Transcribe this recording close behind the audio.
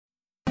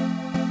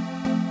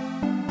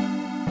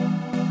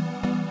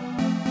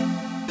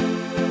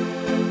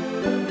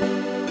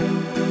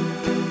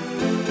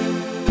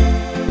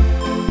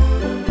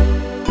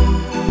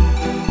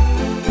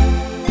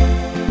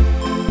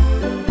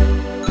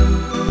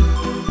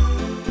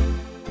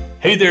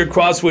Hey there,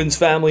 Crosswinds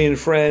family and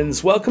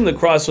friends. Welcome to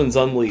Crosswinds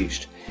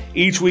Unleashed.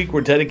 Each week we're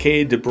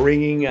dedicated to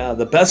bringing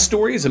the best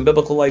stories and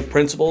biblical life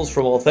principles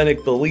from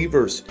authentic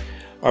believers.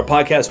 Our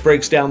podcast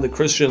breaks down the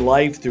Christian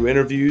life through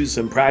interviews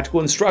and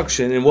practical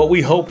instruction in what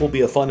we hope will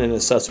be a fun and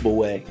accessible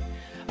way.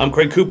 I'm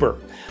Craig Cooper,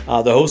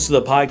 the host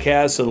of the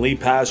podcast and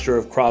lead pastor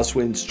of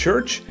Crosswinds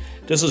Church.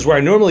 This is where I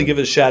normally give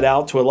a shout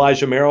out to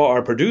Elijah Merrill,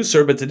 our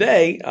producer, but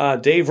today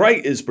Dave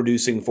Wright is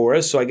producing for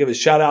us, so I give a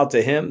shout out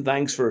to him.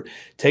 Thanks for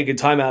taking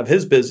time out of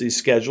his busy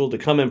schedule to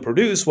come and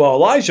produce while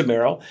Elijah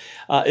Merrill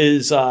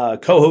is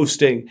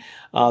co-hosting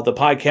the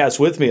podcast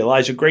with me.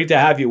 Elijah, great to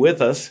have you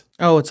with us.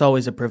 Oh, it's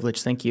always a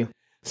privilege. Thank you.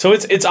 So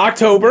it's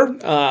October.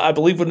 I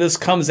believe when this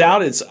comes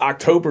out, it's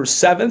October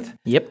 7th.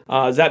 Yep.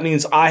 That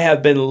means I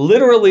have been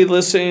literally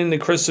listening to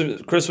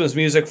Christmas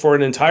music for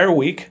an entire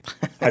week.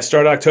 I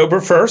start October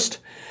 1st.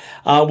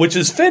 Which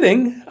is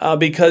fitting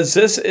because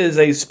this is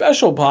a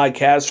special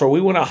podcast where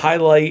we want to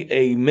highlight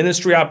a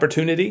ministry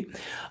opportunity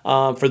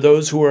for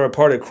those who are a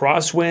part of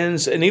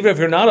Crosswinds. And even if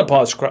you're not a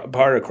part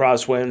of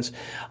Crosswinds,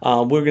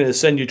 we're going to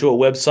send you to a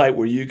website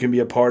where you can be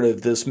a part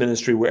of this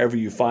ministry wherever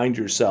you find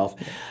yourself.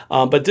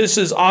 But this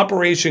is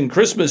Operation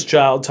Christmas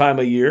Child time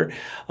of year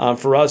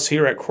for us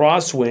here at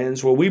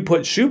Crosswinds, where we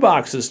put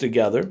shoeboxes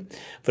together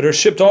that are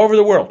shipped all over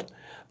the world.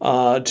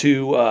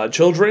 To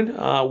children.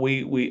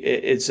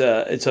 It's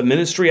a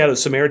ministry out of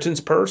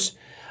Samaritan's Purse,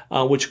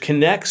 which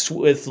connects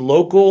with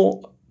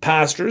local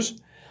pastors,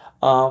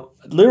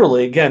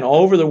 literally, again,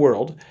 all over the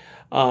world,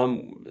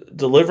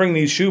 delivering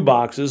these shoe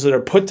boxes that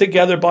are put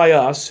together by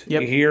us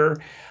here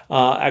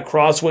at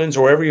Crosswinds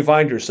or wherever you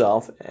find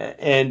yourself,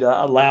 and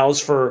allows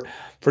for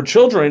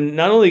children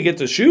not only to get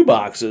the shoe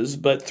boxes,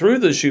 but through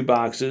the shoe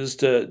boxes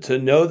to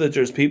know that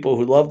there's people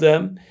who love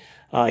them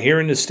here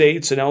in the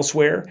States and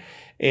elsewhere,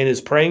 and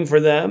is praying for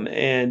them.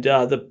 And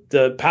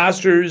the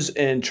pastors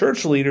and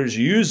church leaders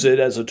use it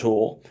as a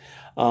tool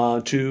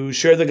to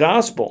share the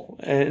gospel.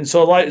 And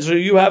so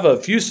you have a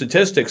few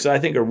statistics that I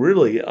think are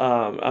really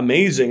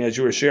amazing as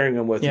you were sharing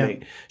them with me.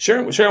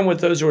 Share them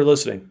with those who are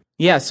listening.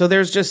 Yeah, so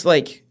there's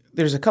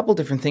a couple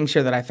different things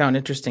here that I found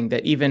interesting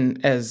that even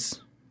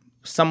as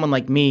someone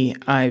like me,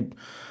 I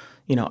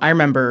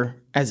remember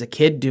as a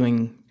kid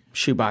doing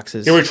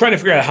shoeboxes. Yeah, we're trying to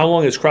figure out how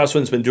long has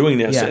Crosswinds been doing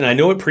this, and I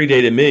know it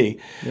predated me,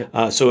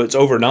 so it's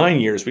over 9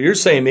 years, but you're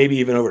saying maybe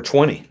even over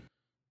 20.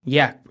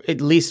 Yeah,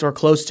 at least or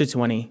close to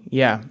 20,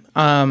 yeah.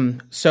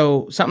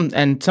 So some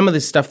of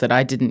this stuff that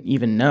I didn't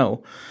even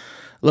know,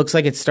 looks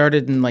like it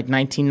started in like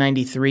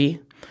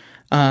 1993,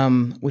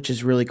 which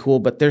is really cool,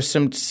 but there's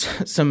some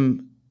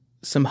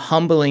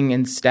humbling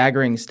and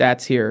staggering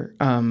stats here.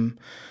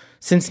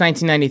 Since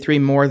 1993,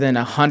 more than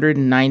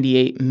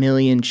 198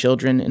 million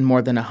children in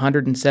more than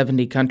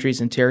 170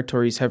 countries and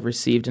territories have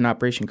received an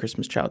Operation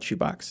Christmas Child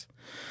shoebox.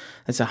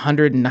 That's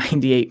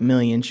 198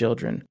 million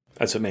children.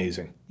 That's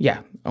amazing. Yeah.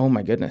 Oh,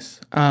 my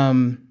goodness.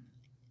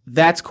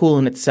 That's cool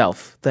in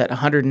itself, that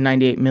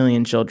 198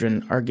 million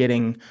children are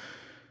getting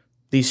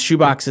these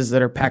shoeboxes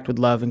that are packed with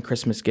love and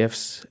Christmas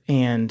gifts,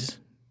 and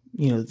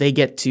they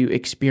get to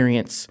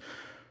experience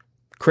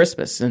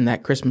Christmas and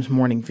that Christmas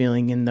morning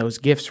feeling in those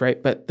gifts,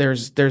 right? But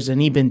there's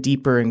an even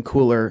deeper and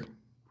cooler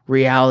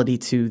reality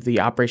to the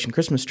Operation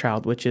Christmas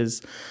Child, which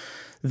is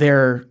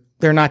they're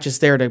not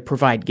just there to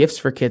provide gifts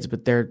for kids,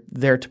 but they're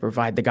there to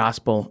provide the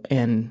gospel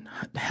and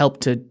help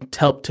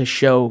to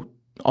show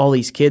all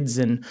these kids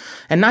and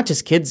not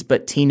just kids,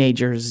 but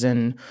teenagers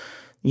and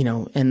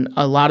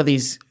a lot of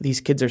these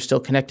kids are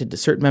still connected to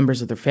certain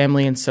members of their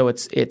family, and so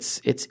it's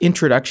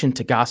introduction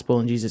to gospel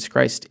and Jesus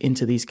Christ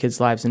into these kids'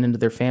 lives and into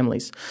their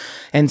families.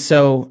 And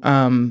so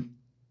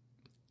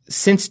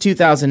since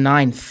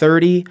 2009,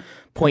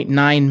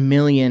 30.9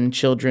 million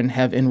children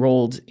have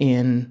enrolled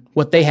in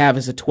what they have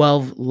is a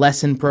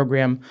 12-lesson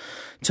program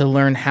to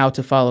learn how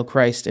to follow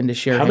Christ and to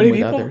share Him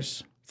with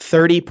others.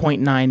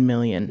 30.9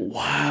 million.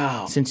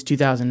 Wow. Since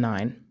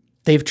 2009.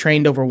 They've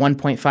trained over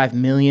 1.5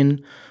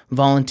 million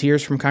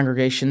volunteers from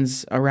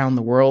congregations around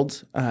the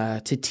world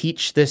to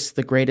teach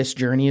the greatest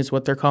journey is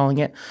what they're calling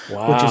it,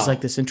 which is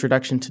like this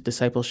introduction to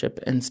discipleship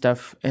and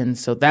stuff. And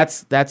so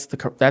that's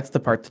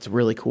the part that's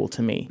really cool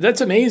to me. That's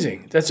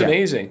amazing. That's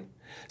amazing.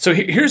 So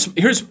here's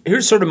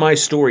sort of my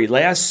story.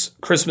 Last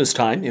Christmas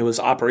time, it was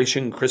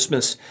Operation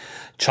Christmas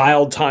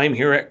Child time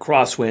here at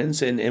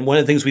Crosswinds, and one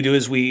of the things we do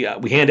is we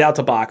hand out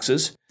the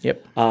boxes.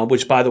 Yep.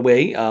 Which, by the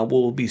way,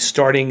 will be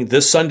starting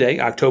this Sunday,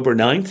 October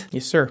 9th.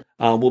 Yes, sir.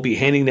 We'll be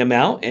handing them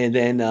out, and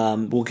then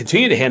we'll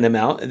continue to hand them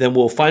out, and then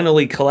we'll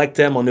finally collect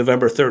them on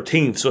November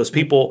 13th. So as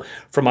people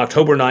from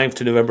October 9th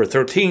to November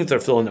 13th are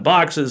filling the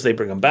boxes, they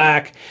bring them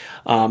back.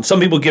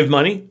 Some people give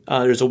money.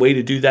 There's a way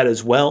to do that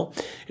as well.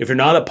 If you're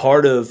not a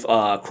part of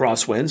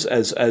Crosswinds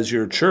as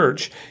your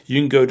church,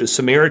 you can go to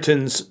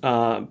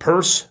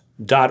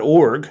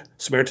SamaritansPurse.org,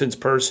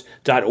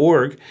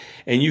 SamaritansPurse.org,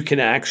 and you can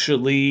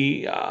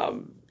actually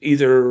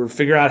either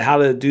figure out how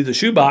to do the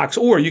shoebox,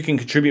 or you can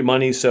contribute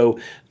money so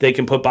they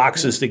can put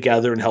boxes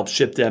together and help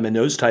ship them and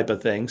those type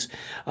of things.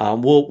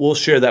 We'll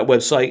share that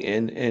website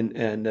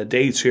and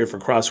dates here for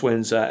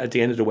Crosswinds at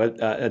the end of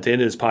at the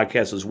end of this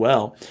podcast as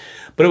well.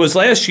 But it was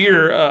last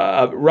year,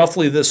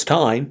 roughly this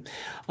time,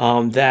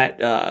 that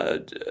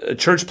a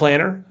church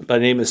planner by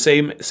the name of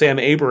Sam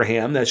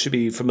Abraham, that should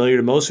be familiar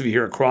to most of you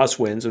here at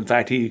Crosswinds. In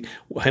fact, him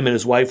and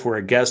his wife were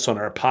a guest on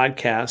our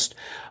podcast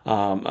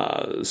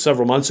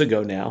several months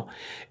ago now.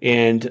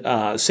 And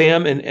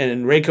Sam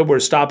and Reka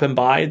were stopping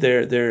by.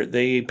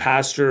 They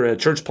pastor a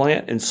church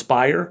plant,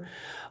 Inspire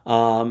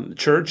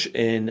Church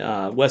in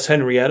West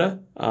Henrietta,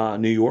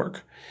 New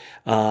York.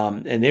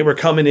 And they were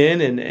coming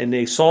in and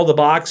they saw the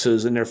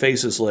boxes and their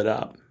faces lit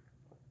up.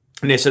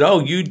 And they said, "Oh,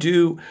 you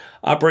do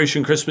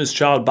Operation Christmas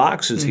Child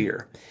boxes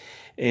here?"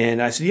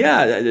 And I said,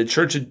 "Yeah, the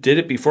church did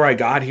it before I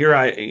got here.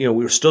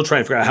 We were still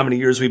trying to figure out how many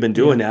years we've been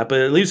doing that,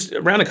 but at least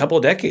around a couple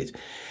of decades."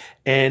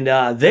 And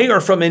they are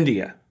from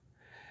India.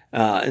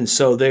 And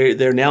so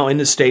they're now in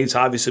the States,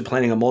 obviously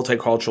planning a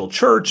multicultural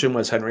church in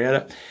West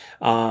Henrietta.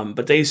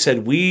 But they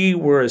said, we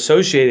were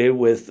associated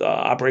with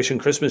Operation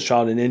Christmas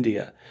Child in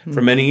India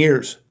for many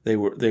years. They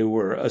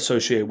were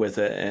associated with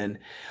it. And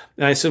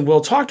I said,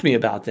 well, talk to me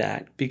about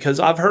that, because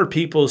I've heard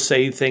people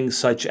say things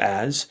such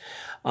as,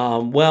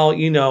 all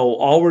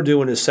we're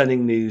doing is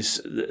sending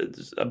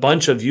a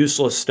bunch of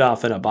useless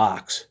stuff in a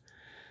box,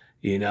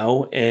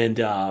 and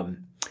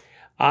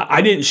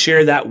I didn't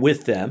share that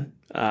with them.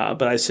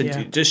 But I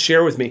said, just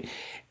share with me.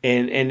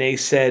 And they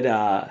said,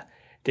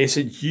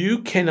 you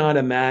cannot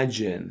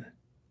imagine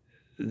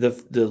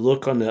the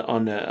look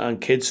on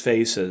kids'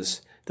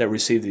 faces that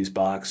receive these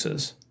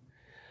boxes.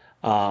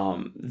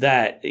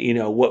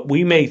 What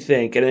we may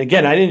think, and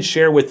again, I didn't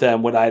share with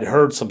them what I'd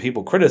heard some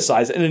people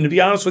criticize, and to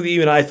be honest with you,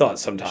 even I thought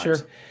sometimes. Sure.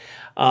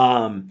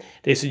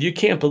 They said, you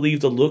can't believe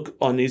the look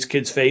on these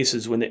kids'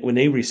 faces when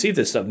they receive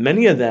this stuff.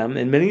 Many of them,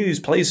 in many of these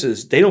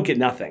places, they don't get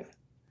nothing.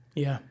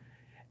 Yeah.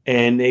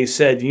 And they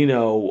said,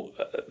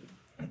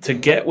 to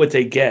get what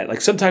they get, like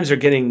sometimes they're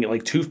getting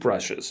like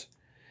toothbrushes.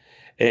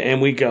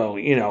 And we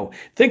go,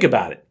 think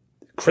about it.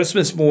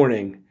 Christmas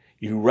morning,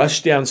 you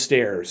rush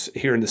downstairs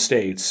here in the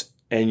States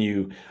and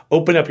you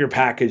open up your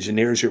package and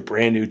there's your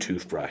brand new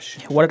toothbrush.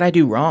 What did I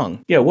do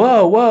wrong? Yeah,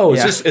 whoa.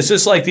 Yeah. Is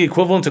this like the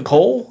equivalent to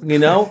coal,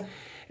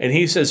 And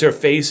he says their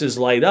faces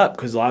light up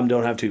because a lot of them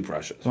don't have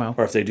toothbrushes. Wow.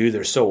 Or if they do,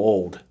 they're so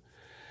old.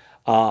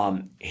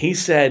 He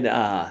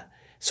said...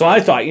 So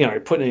I thought,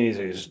 putting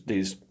in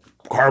these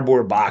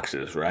cardboard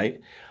boxes, right?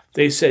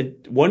 They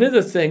said one of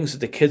the things that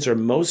the kids are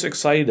most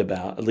excited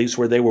about, at least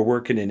where they were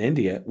working in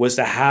India, was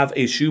to have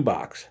a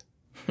shoebox.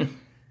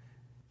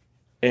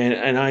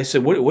 And I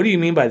said, what do you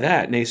mean by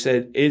that? And they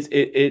said,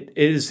 it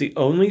is the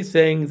only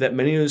thing that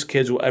many of those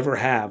kids will ever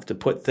have to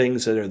put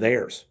things that are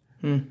theirs.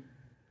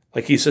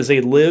 Like he says, they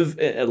live,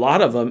 a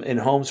lot of them, in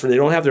homes where they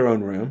don't have their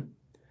own room.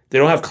 They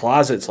don't have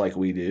closets like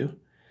we do.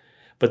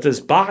 But this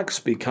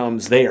box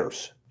becomes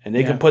theirs. And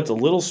they can put the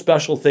little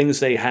special things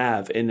they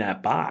have in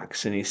that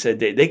box. And he said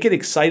they get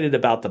excited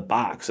about the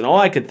box. And all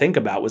I could think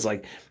about was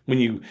like when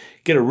you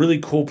get a really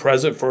cool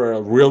present for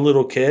a real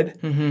little kid,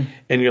 and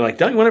you're like,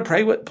 don't you want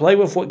to play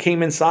with what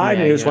came inside?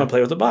 And you just want to play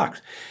with the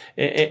box.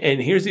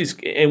 And here's these,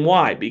 and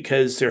why?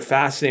 Because they're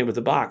fascinated with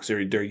the box.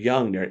 They're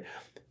young.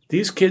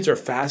 These kids are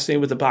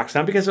fascinated with the box,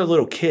 not because they're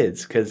little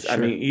kids, because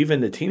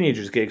even the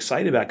teenagers get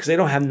excited about it because they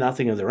don't have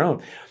nothing of their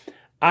own.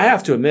 I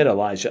have to admit,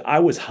 Elijah, I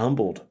was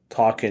humbled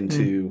talking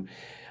to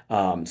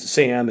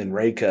Sam and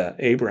Reka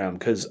Abraham,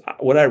 because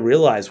what I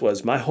realized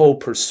was my whole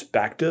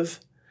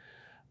perspective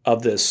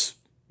of this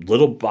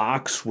little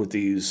box with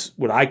these,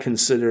 what I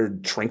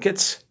considered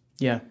trinkets,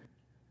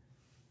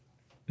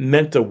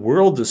 meant the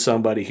world to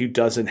somebody who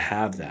doesn't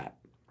have that.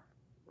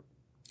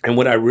 And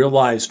what I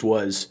realized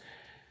was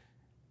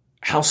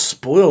how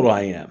spoiled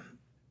I am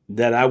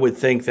that I would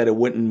think that it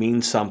wouldn't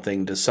mean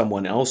something to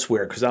someone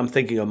elsewhere, because I'm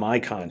thinking of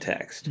my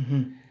context.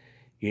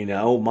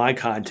 My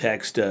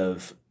context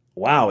of,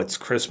 wow, it's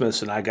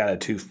Christmas and I got a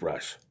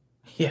toothbrush.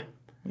 Yeah.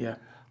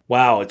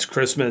 Wow, it's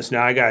Christmas.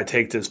 Now I got to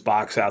take this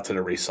box out to the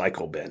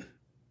recycle bin.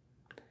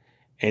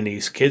 And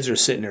these kids are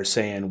sitting there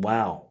saying,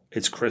 wow,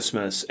 it's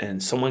Christmas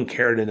and someone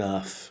cared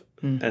enough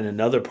in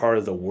another part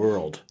of the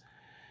world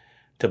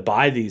to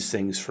buy these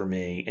things for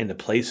me and to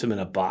place them in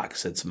a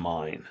box that's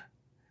mine.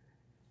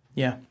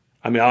 Yeah.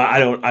 I mean, I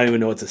don't even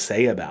know what to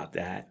say about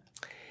that.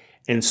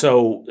 And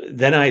so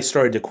then I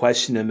started to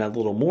question them a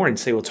little more and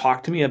say, well,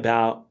 talk to me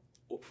about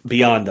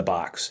beyond the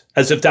box,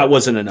 as if that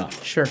wasn't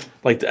enough. Sure.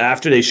 Like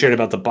after they shared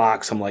about the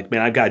box, I'm like,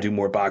 man, I've got to do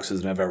more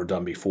boxes than I've ever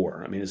done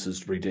before. I mean, this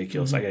is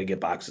ridiculous. I got to get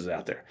boxes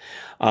out there,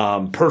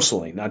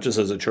 personally, not just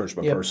as a church,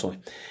 but personally.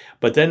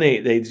 But then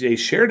they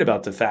shared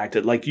about the fact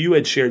that, like you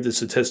had shared the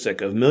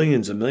statistic of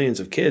millions and millions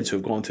of kids who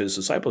have gone through this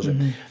discipleship.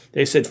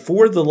 They said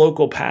for the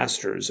local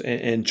pastors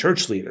and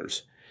church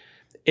leaders,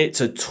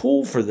 it's a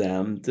tool for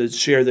them to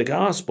share the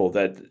gospel.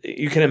 That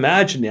you can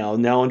imagine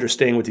now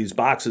understanding what these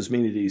boxes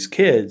mean to these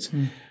kids.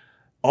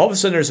 All of a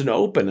sudden there's an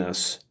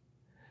openness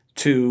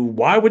to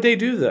why would they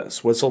do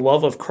this? What's the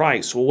love of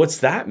Christ? Well, what's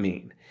that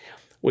mean?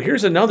 Well,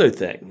 here's another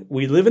thing.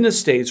 We live in the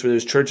States where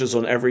there's churches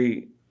on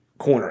every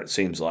corner, it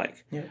seems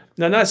like. Yeah.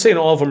 Now, I'm not saying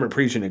all of them are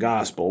preaching the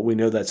gospel. We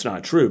know that's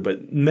not true,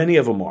 but many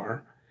of them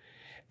are.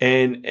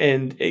 And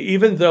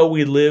even though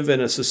we live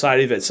in a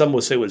society that some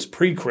would say was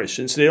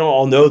pre-Christian, so they don't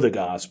all know the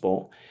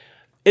gospel,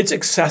 it's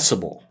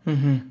accessible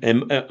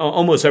and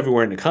almost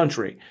everywhere in the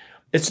country.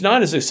 It's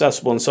not as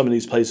accessible in some of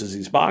these places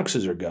these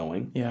boxes are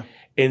going. Yeah.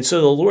 And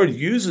so the Lord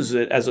uses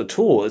it as a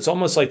tool. It's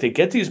almost like they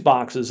get these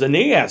boxes and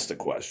they ask the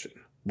question,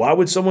 why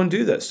would someone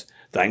do this?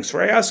 Thanks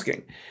for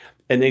asking.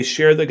 And they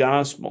share the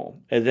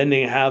gospel. And then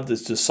they have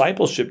this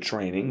discipleship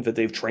training that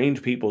they've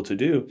trained people to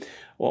do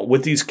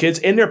with these kids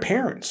and their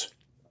parents.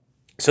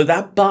 So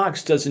that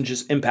box doesn't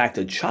just impact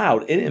a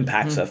child, it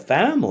impacts a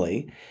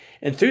family,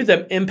 and through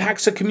them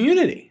impacts a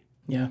community.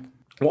 Yeah.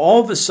 Well,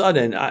 all of a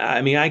sudden,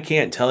 I mean, I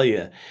can't tell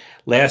you,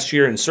 last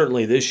year and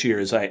certainly this year,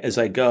 as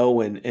I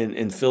go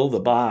and fill the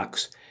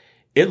box,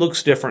 it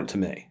looks different to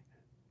me.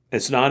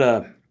 It's not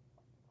a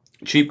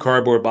cheap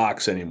cardboard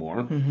box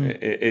anymore.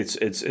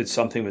 It's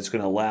something that's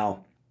going to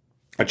allow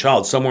a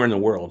child somewhere in the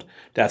world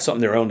to have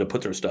something of their own to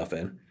put their stuff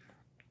in.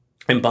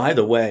 And by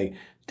the way,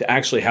 to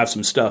actually have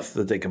some stuff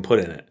that they can put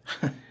in it.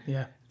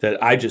 Yeah.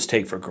 That I just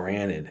take for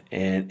granted.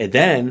 And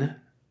then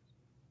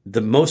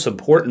the most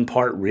important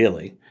part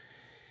really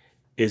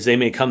is they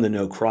may come to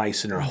know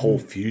Christ and their whole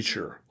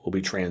future will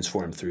be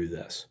transformed through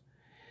this.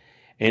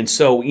 And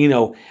so,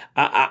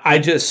 I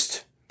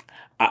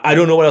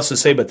don't know what else to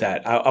say but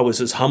that. I was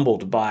just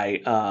humbled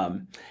by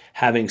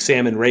having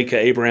Sam and Rekha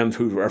Abraham,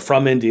 who are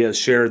from India,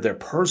 share their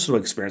personal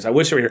experience. I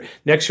wish they were here.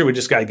 Next year, we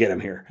just got to get them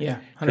here. Yeah,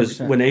 100%. Because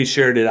when they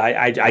shared it,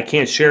 I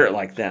can't share it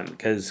like them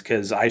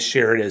because I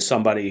share it as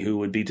somebody who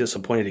would be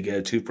disappointed to get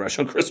a toothbrush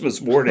on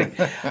Christmas morning.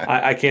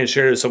 I can't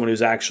share it as someone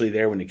who's actually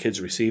there when the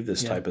kids receive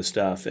this type of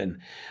stuff. And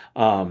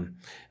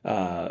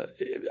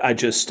I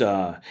just,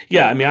 I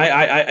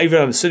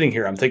even I'm sitting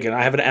here, I'm thinking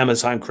I have an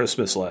Amazon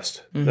Christmas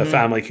list the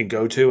family can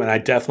go to, and I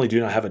definitely do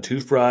not have a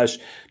toothbrush,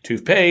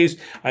 toothpaste.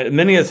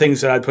 Many of the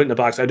things that I put in the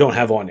box, I don't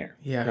have on there.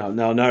 Yeah.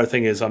 Now, another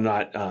thing is I'm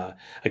not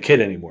a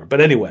kid anymore. But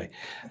anyway,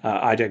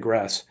 I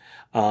digress.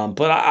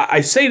 But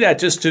I say that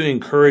just to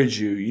encourage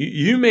you.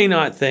 You may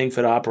not think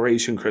that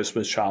Operation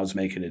Christmas Child's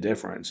making a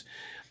difference.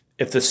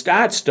 If the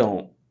stats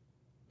don't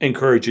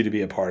encourage you to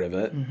be a part of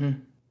it,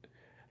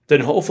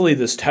 then hopefully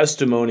this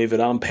testimony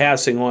that I'm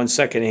passing on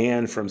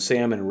secondhand from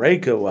Sam and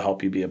Rekha will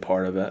help you be a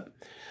part of it.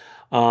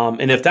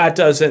 And if that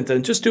doesn't,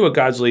 then just do what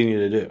God's leading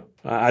you to do.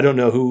 I don't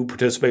know who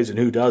participates and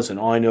who doesn't.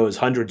 All I know is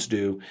hundreds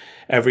do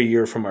every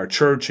year from our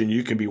church, and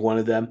you can be one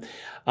of them.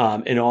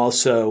 And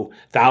also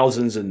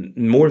thousands and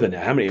more than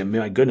that. How many? I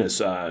mean, my goodness,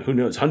 who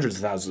knows? Hundreds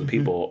of thousands of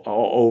people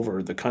all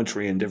over the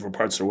country and different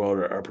parts of the world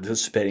are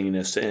participating in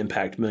this to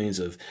impact millions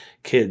of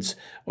kids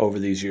over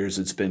these years.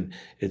 It's been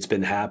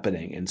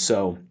happening. And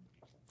so,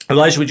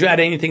 Elijah, would you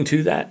add anything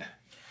to that?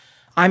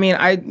 I mean,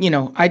 I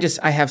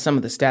have some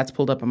of the stats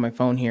pulled up on my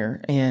phone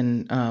here,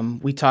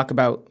 and we talk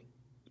about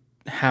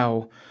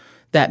how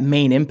that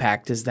main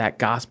impact is that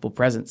gospel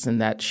presence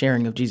and that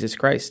sharing of Jesus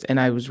Christ. And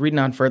I was reading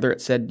on further, it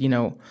said,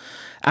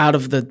 out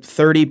of the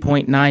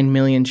 30.9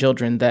 million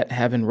children that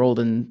have enrolled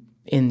in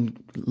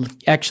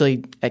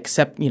actually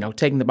accept,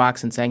 taking the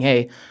box and saying,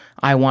 hey,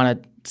 I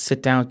want to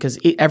sit down, because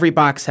every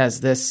box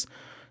has this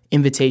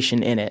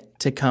invitation in it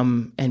to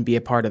come and be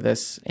a part of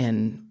this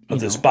and of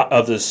this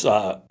 12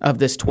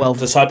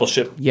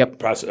 discipleship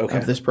process okay.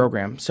 of this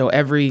program. So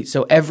every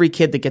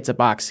kid that gets a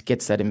box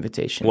gets that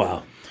invitation.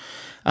 Wow.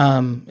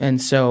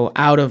 And so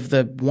out of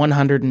the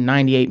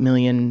 198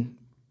 million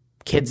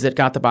kids that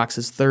got the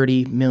boxes,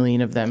 30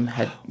 million of them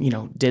had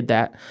did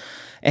that.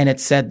 And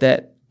it said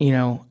that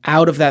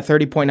out of that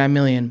 30.9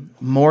 million,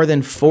 more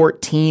than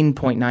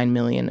 14.9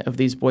 million of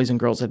these boys and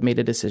girls have made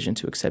a decision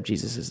to accept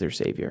Jesus as their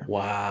Savior.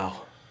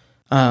 Wow.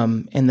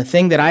 And the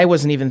thing that I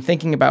wasn't even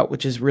thinking about,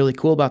 which is really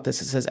cool about this,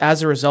 it says,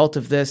 as a result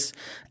of this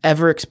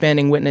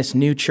ever-expanding witness,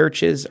 new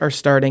churches are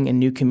starting and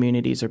new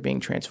communities are being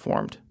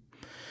transformed.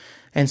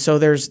 And so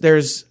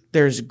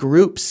there's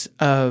groups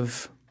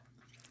of,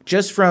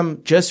 just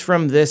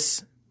from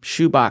this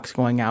shoebox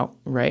going out,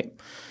 right?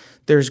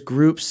 There's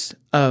groups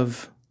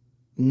of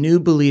new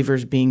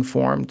believers being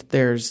formed.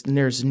 There's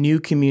new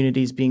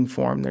communities being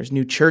formed. There's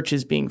new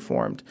churches being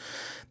formed.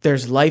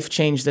 There's life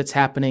change that's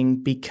happening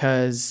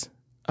because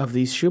of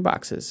these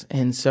shoeboxes.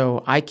 And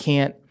so I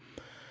can't,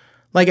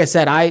 like I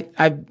said,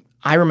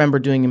 I remember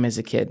doing them as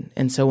a kid.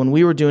 And so when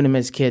we were doing them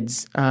as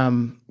kids,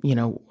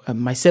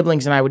 my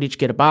siblings and I would each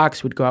get a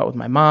box. We'd go out with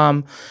my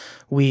mom.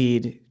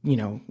 We'd,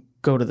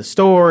 go to the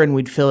store and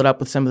we'd fill it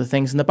up with some of the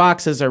things. And the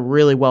boxes are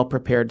really well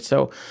prepared.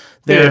 So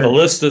they have a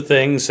list of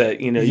things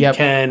that, you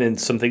can, and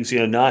some things,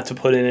 not to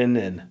put in.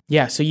 And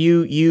yeah. So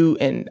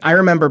and I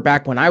remember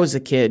back when I was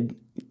a kid,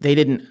 they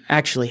didn't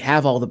actually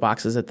have all the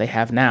boxes that they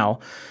have now.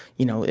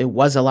 It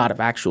was a lot of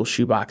actual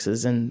shoe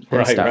boxes and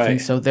stuff. Right.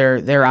 And so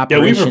their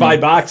operation. Yeah, we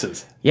provide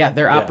boxes. Yeah,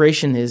 their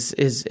operation is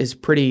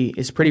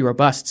pretty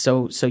robust.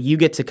 So you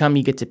get to come,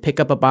 you get to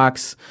pick up a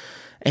box,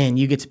 and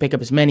you get to pick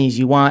up as many as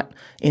you want.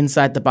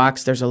 Inside the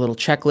box, there's a little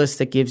checklist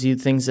that gives you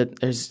things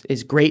that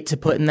is great to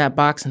put in that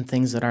box and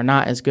things that are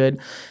not as good.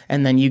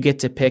 And then you get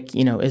to pick,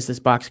 is this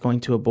box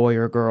going to a boy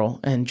or a girl?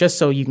 And just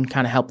so you can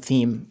kind of help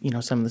theme,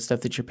 some of the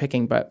stuff that you're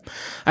picking. But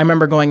I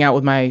remember going out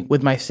with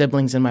my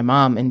siblings and my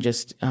mom and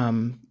just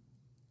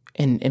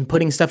and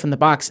putting stuff in the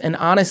box, and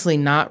honestly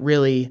not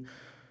really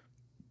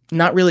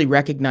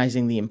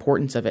recognizing the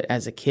importance of it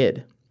as a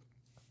kid.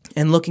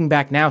 And looking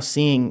back now,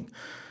 seeing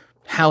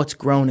how it's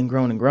grown and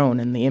grown and grown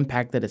and the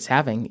impact that it's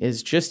having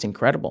is just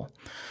incredible.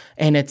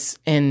 And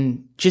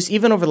just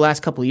even over the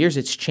last couple of years,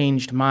 it's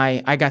changed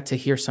I got to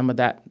hear some of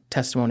that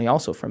testimony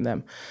also from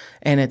them.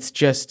 And it's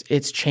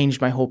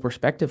changed my whole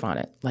perspective on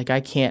it. Like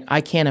I can't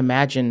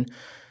imagine,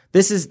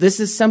 this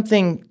is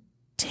something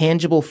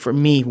tangible for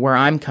me where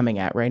I'm coming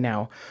at right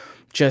now.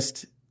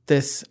 Just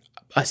a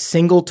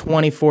single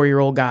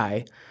 24-year-old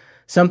guy,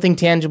 something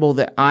tangible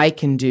that I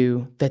can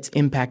do that's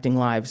impacting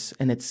lives,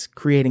 and it's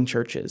creating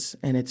churches,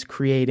 and it's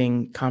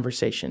creating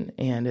conversation,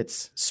 and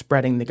it's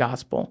spreading the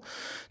gospel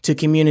to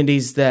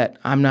communities that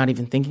I'm not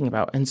even thinking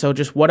about. And so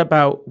just what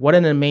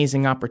an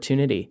amazing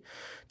opportunity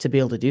to be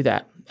able to do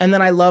that. And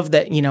then I love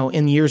that,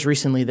 in years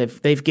recently,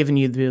 they've given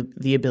you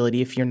the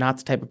ability, if you're not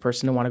the type of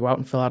person to want to go out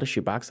and fill out a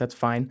shoebox, that's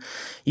fine.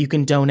 You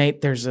can donate.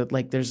 There's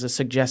a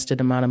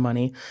suggested amount of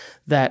money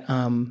that,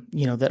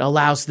 that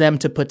allows them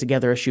to put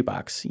together a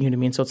shoebox. You know what I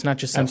mean? So it's not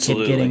just some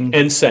kid getting...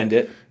 And send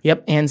it.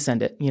 Yep, and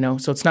send it,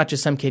 So it's not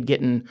just some kid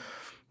getting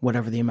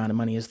whatever the amount of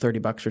money is,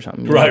 $30 or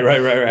something. Right.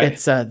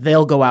 It's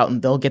they'll go out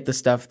and they'll get the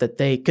stuff that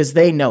because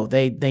they know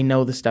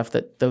the stuff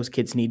that those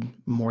kids need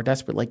more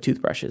desperate, like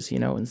toothbrushes,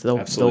 and so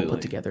they'll put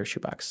together a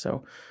shoebox.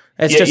 So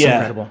it's just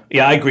incredible.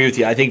 Yeah, I agree with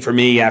you. I think for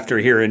me, after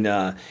hearing,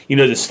 the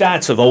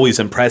stats have always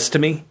impressed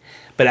me,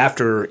 but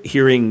after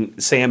hearing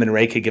Sam and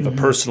Reka give a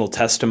personal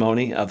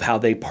testimony of how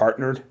they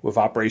partnered with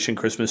Operation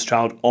Christmas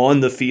Child on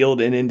the field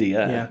in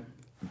India,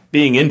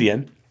 being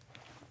Indian,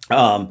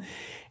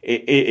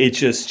 it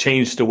just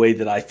changed the way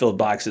that I filled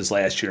boxes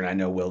last year, and I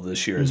know will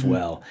this year as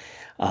well.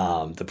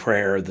 The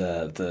prayer,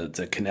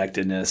 the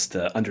connectedness,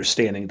 the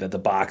understanding that the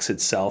box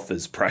itself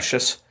is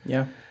precious.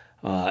 Yeah,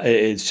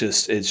 it's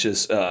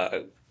just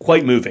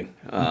quite moving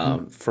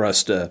for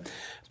us to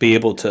be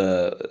able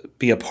to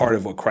be a part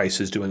of what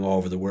Christ is doing all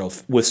over the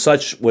world with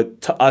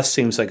what to us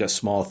seems like a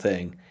small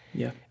thing,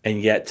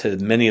 and yet to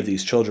many of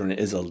these children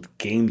is a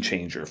game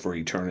changer for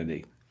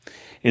eternity.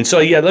 And so,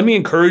 let me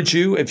encourage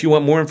you, if you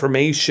want more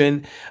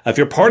information, if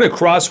you're part of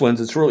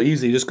Crosswinds, it's real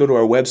easy. Just go to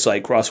our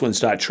website,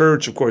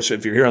 crosswinds.church. Of course,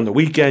 if you're here on the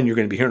weekend, you're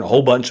going to be hearing a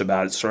whole bunch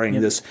about it starting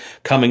this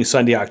coming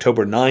Sunday,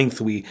 October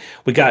 9th. We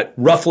got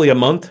roughly a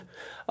month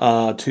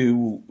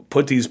to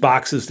put these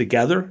boxes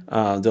together.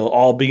 They'll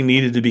all be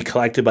needed to be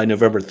collected by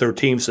November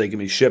 13th so they can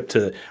be shipped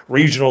to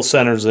regional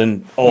centers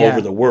all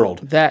over the world.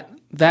 That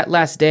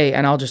last day,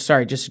 and just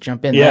to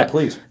jump in. Yeah,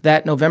 please.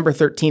 That November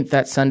 13th,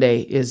 that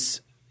Sunday,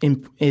 is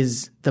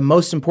the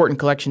most important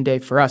collection day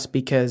for us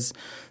because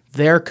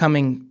they're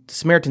coming,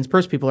 Samaritan's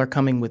Purse people are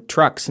coming with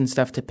trucks and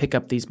stuff to pick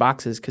up these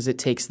boxes because it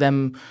takes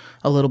them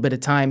a little bit of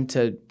time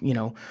to,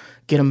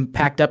 get them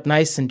packed up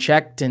nice and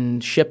checked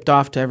and shipped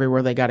off to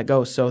everywhere they got to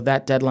go. So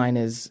that deadline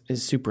is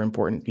super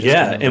important.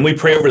 And we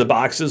pray over the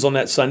boxes on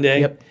that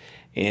Sunday. Yep.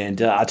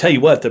 And I'll tell you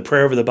what, the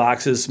prayer over the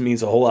boxes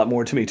means a whole lot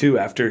more to me, too,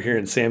 after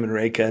hearing Sam and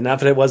Reka. Not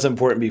that it wasn't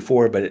important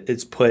before, but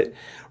it's put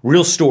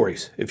real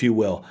stories, if you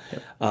will,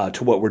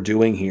 to what we're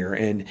doing here.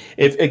 And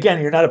if, again,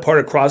 you're not a part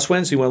of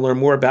Crosswinds, you want to learn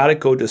more about it,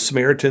 go to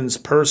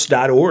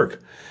SamaritansPurse.org,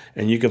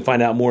 and you can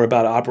find out more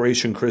about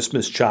Operation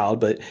Christmas Child.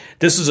 But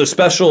this is a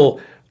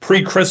special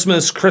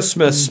pre-Christmas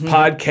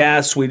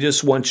podcast. We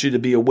just want you to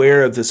be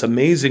aware of this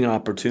amazing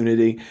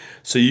opportunity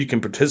so you can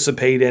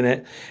participate in it.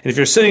 And if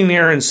you're sitting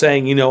there and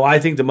saying, I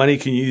think the money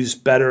can use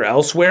better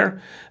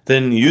elsewhere,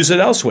 then use it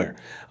elsewhere.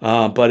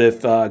 But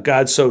if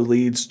God so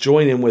leads,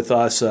 join in with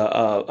us in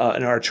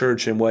our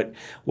church and what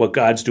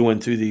God's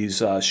doing through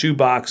these shoe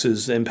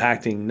boxes,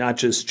 impacting not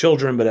just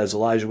children, but as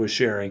Elijah was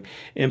sharing,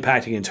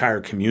 impacting entire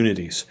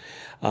communities.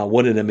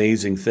 What an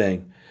amazing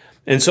thing.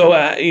 And so,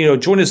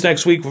 join us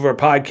next week with our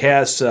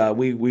podcast.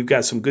 We've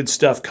got some good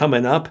stuff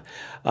coming up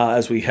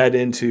as we head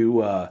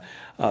into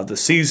the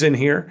season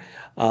here.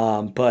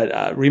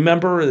 But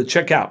remember to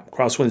check out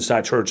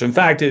crosswinds.church. In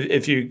fact,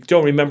 if you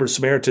don't remember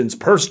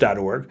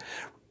SamaritansPurse.org,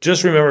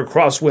 just remember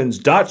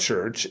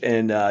crosswinds.church,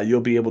 and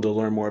you'll be able to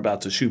learn more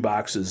about the shoe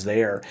boxes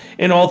there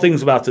and all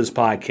things about this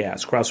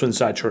podcast.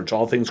 Crosswinds.church,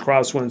 all things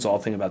Crosswinds, all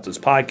things about this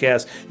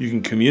podcast. You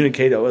can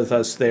communicate with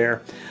us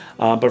there.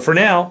 But for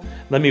now,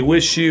 let me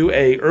wish you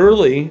a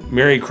early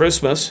Merry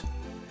Christmas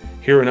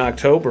here in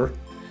October,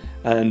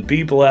 and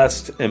be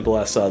blessed and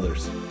bless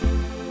others.